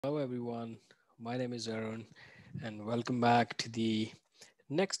Hello, everyone. My name is Arun, and welcome back to the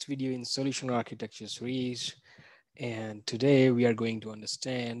next video in Solution Architecture series. And today we are going to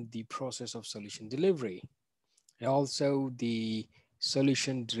understand the process of solution delivery and also the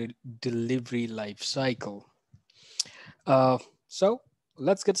solution delivery life cycle. Uh, so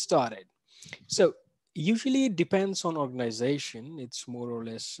let's get started. So usually it depends on organization. It's more or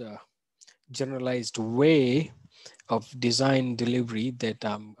less a generalized way of design delivery that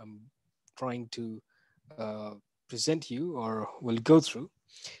I'm trying to present you or will go through.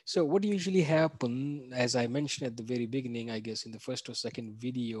 So what usually happen, as I mentioned at the very beginning, I guess in the first or second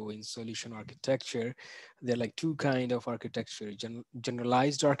video in solution architecture, there are like two kind of architecture: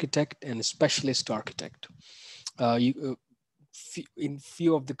 generalized architect and specialist architect. In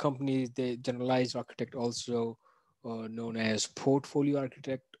few of the companies, the generalized architect also known as portfolio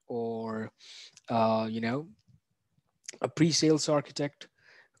architect or you know a pre-sales architect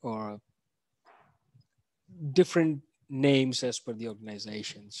or different names as per the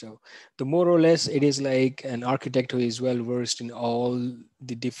organization. So the more or less it is like an architect who is well versed in all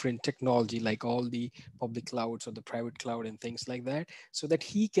the different technology, like all the public clouds or the private cloud and things like that, so that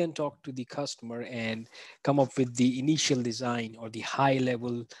he can talk to the customer and come up with the initial design or the high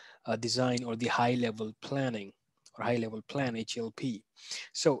level design or the high level planning or high level plan HLP.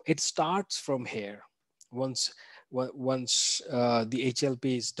 So it starts from here. Once once the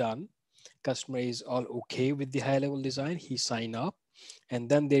HLP is done, customer is all okay with the high level design, he sign up, and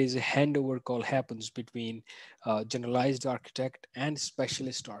then there is a handover call happens between generalized architect and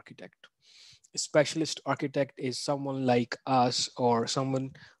specialist architect. A specialist architect is someone like us or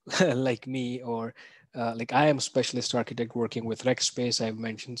someone like me or like I am a specialist architect working with Rackspace. I've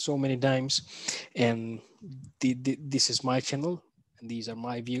mentioned so many times, and this is my channel and these are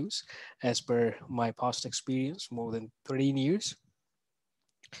my views as per my past experience, more than 13 years.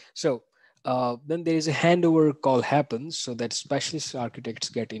 So then there is a handover call happens so that specialist architects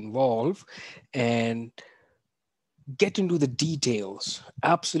get involved and get into the details,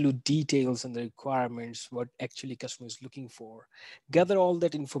 absolute details and the requirements, what actually customer is looking for, gather all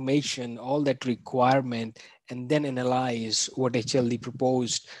that information, all that requirement, and then analyze what HLD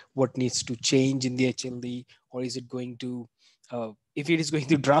proposed, what needs to change in the HLD, or is it going to if it is going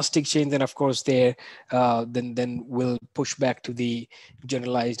to drastic change, then of course there then we'll push back to the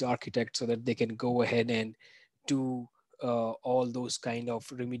generalized architect so that they can go ahead and do all those kind of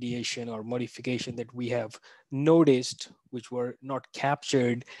remediation or modification that we have noticed which were not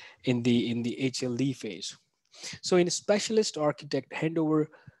captured in the HLD phase. So in a specialist architect handover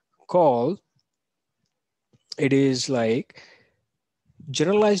call, it is like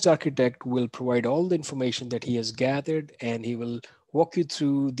generalized architect will provide all the information that he has gathered and he will walk you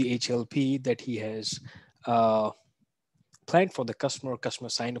through the HLP that he has uh, planned for the customer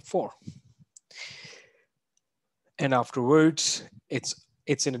signed up for. And afterwards,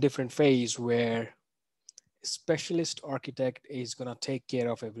 it's in a different phase where specialist architect is going to take care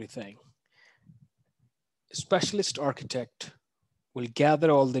of everything. Specialist architect will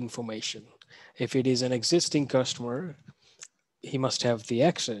gather all the information. If it is an existing customer, he must have the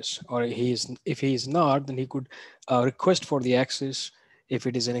access, or if he is not, then he could request for the access. If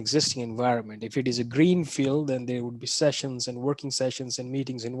it is an existing environment, if it is a green field, then there would be sessions and working sessions and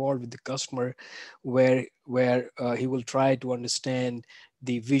meetings involved with the customer where he will try to understand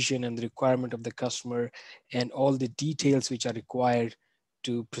the vision and the requirement of the customer and all the details which are required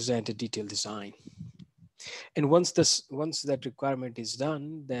to present a detailed design. And once that requirement is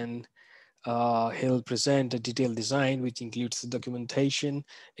done, then he'll present a detailed design which includes the documentation,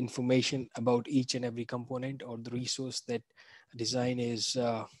 information about each and every component or the resource that design is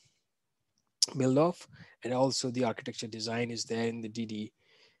built off, and also the architecture design is there in the DD.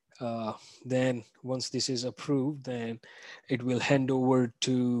 Then once this is approved, then it will hand over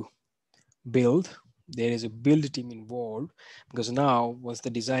to build. There is a build team involved because now once the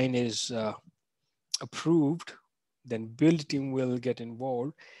design is approved, then build team will get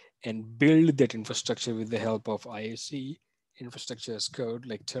involved and build that infrastructure with the help of IAC, infrastructure as code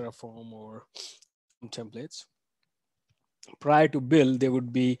like Terraform or Slum templates. Prior to build, there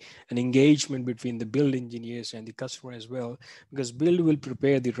would be an engagement between the build engineers and the customer as well, because build will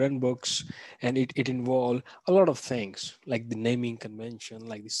prepare the run books and it involve a lot of things like the naming convention,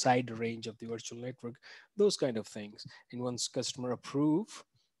 like the side range of the virtual network, those kind of things. And once customer approve,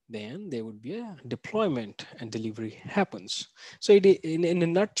 then there would be a deployment and delivery happens. So in a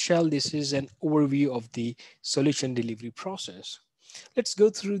nutshell, this is an overview of the solution delivery process. Let's go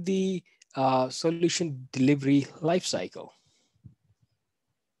through the solution delivery lifecycle.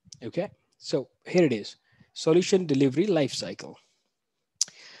 Okay, so here it is, solution delivery lifecycle.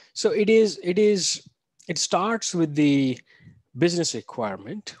 So it starts with the business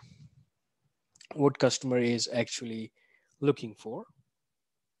requirement, what customer is actually looking for.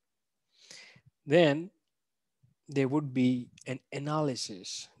 Then there would be an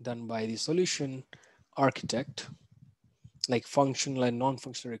analysis done by the solution architect, like functional and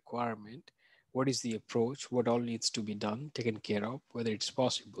non-functional requirement. What is the approach? What all needs to be done, taken care of, whether it's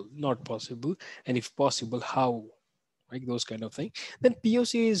possible, not possible, and if possible, how, right? Those kind of thing. Then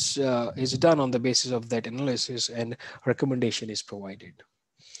POC is done on the basis of that analysis, and recommendation is provided.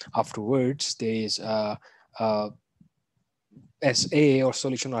 Afterwards, there is a SA or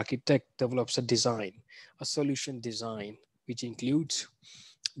solution architect develops a solution design, which includes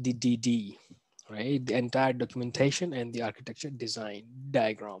the DD, right? The entire documentation and the architecture design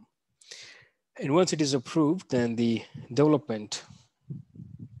diagram. And once it is approved, then the development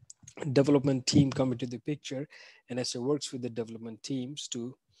team come into the picture, and SA works with the development teams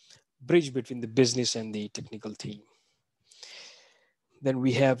to bridge between the business and the technical team. Then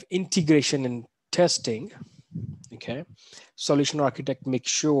we have integration and testing. Okay, solution architect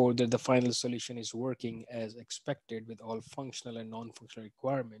makes sure that the final solution is working as expected with all functional and non-functional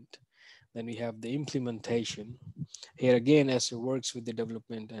requirement. Then we have the implementation. Here again, as it works with the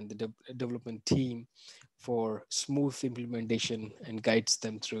development and the development team for smooth implementation and guides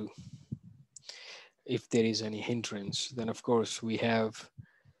them through if there is any hindrance. Then of course we have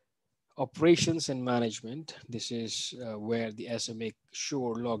operations and management. This is where the SA make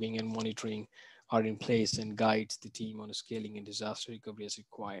sure logging and monitoring are in place and guides the team on scaling and disaster recovery as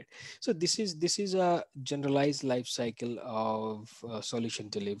required. So this is a generalized life cycle of solution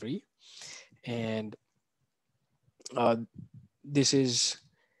delivery, and uh, this is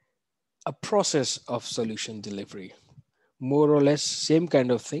a process of solution delivery, more or less same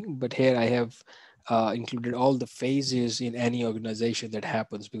kind of thing, but here I have included all the phases in any organization that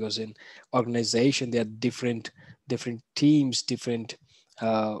happens, because in organization there are different teams, different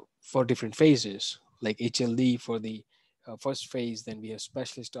for different phases, like HLD for the first phase, then we have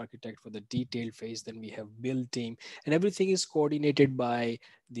specialist architect for the detailed phase, then we have build team, and everything is coordinated by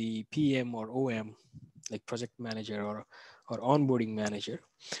the PM or OM, like project manager or onboarding manager.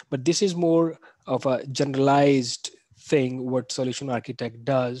 But this is more of a generalized thing what solution architect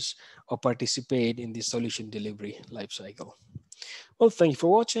does or participate in the solution delivery lifecycle. Well, thank you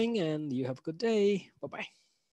for watching, and you have a good day. Bye bye.